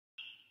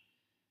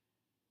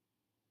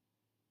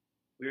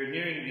We are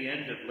nearing the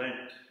end of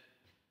Lent,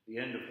 the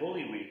end of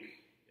Holy Week,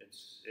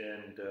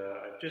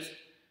 I've just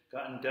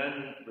gotten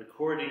done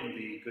recording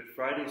the Good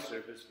Friday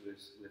service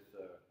with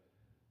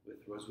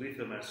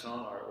Roswitha Masson,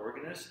 our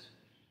organist.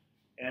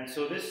 And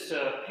so this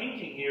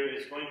painting here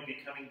is going to be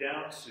coming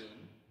down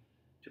soon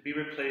to be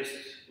replaced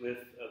with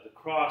the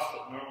cross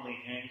that normally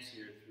hangs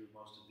here through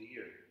most of the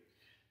year.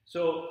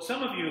 So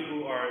some of you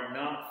who are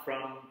not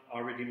from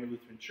our Redeemer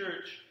Lutheran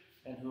Church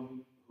and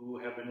who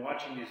have been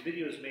watching these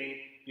videos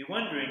may be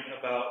wondering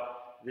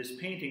about this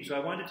painting. So I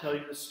want to tell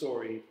you the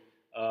story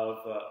of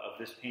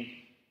this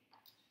painting.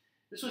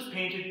 This was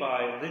painted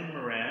by Lynn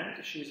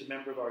Morand. She's a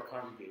member of our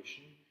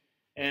congregation.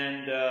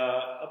 And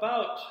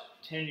about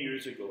 10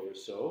 years ago or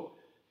so,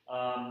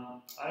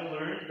 I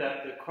learned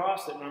that the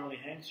cross that normally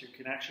hangs here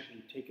can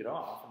actually take it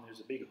off, and there's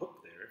a big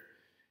hook there.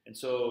 And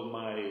so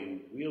my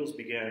wheels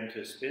began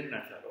to spin, and I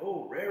thought,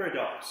 oh,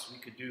 Raredos, we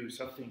could do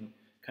something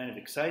kind of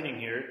exciting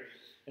here.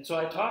 And so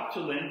I talked to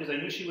Lynn, because I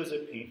knew she was a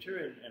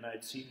painter, and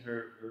I'd seen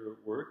her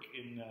work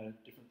in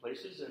different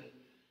places.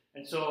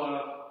 And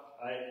so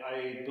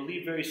I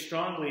believe very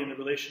strongly in the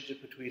relationship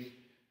between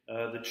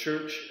the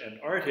church and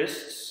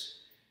artists.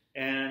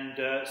 And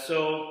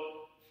so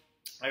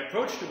I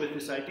approached her with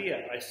this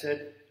idea. I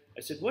said,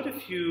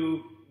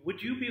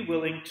 would you be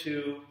willing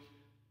to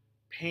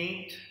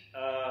paint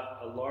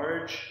a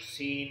large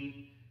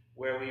scene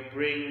where we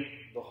bring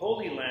the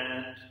Holy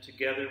Land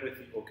together with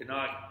the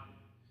Okanagan,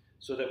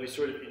 so that we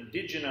sort of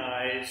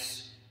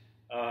indigenize,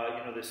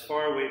 this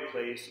faraway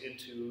place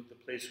into the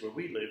place where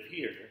we live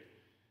here.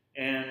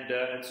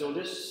 And so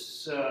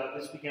this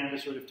began to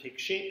sort of take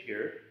shape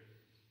here.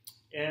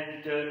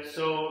 And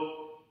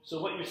so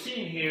what you're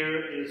seeing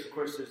here is, of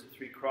course, there's the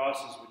three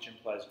crosses, which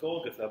implies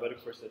Golgotha, but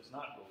of course that's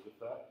not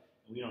Golgotha.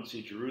 We don't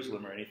see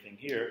Jerusalem or anything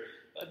here.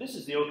 This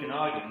is the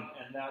Okanagan,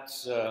 and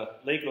that's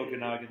Lake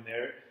Okanagan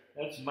there.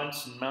 That's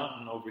Munson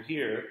Mountain over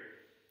here.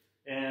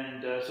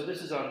 And so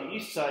this is on the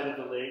east side of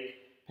the lake.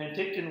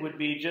 Penticton would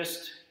be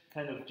just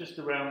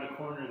around the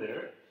corner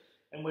there.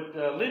 And what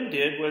Lynn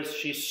did was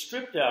she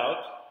stripped out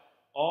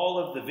all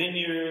of the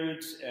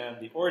vineyards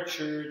and the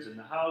orchards and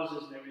the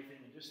houses and everything,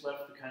 and just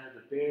left the kind of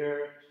the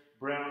bare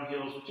brown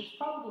hills, which is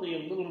probably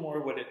a little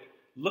more what it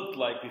looked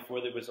like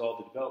before there was all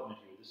the development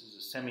here. This is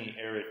a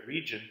semi-arid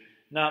region,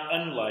 not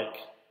unlike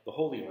the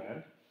Holy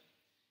Land.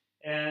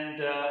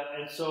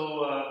 And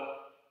so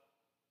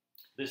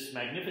this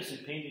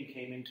magnificent painting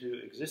came into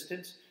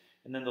existence.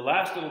 And then the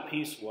last little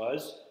piece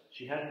was,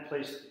 she hadn't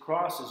placed the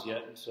crosses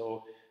yet, and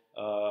so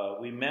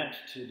we met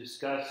to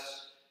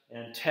discuss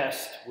and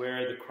test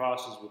where the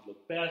crosses would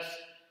look best.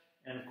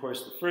 And of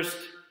course, the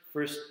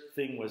first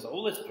thing was, oh,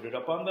 let's put it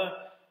up on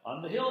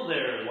the hill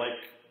there, like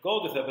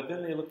Golgotha. But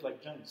then they looked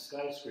like giant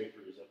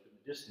skyscrapers up in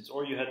the distance,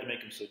 or you had to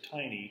make them so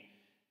tiny,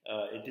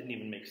 it didn't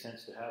even make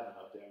sense to have them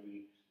up there.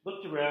 We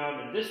looked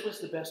around, and this was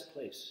the best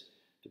place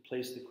to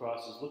place the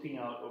crosses, looking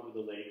out over the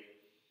lake.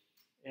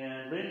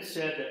 And Lynn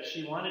said that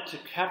she wanted to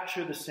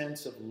capture the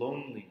sense of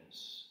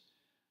loneliness,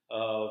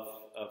 of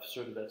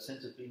sort of that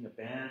sense of being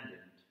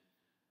abandoned,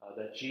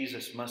 that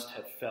Jesus must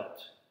have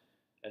felt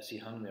as he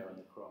hung there on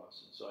the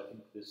cross. And so I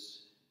think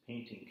this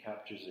painting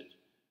captures it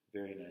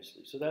very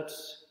nicely. So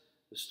that's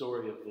the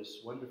story of this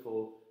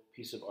wonderful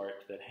piece of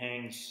art that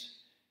hangs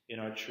in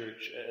our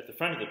church, at the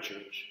front of the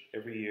church,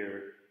 every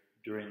year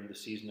during the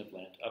season of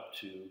Lent up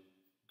to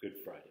Good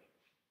Friday.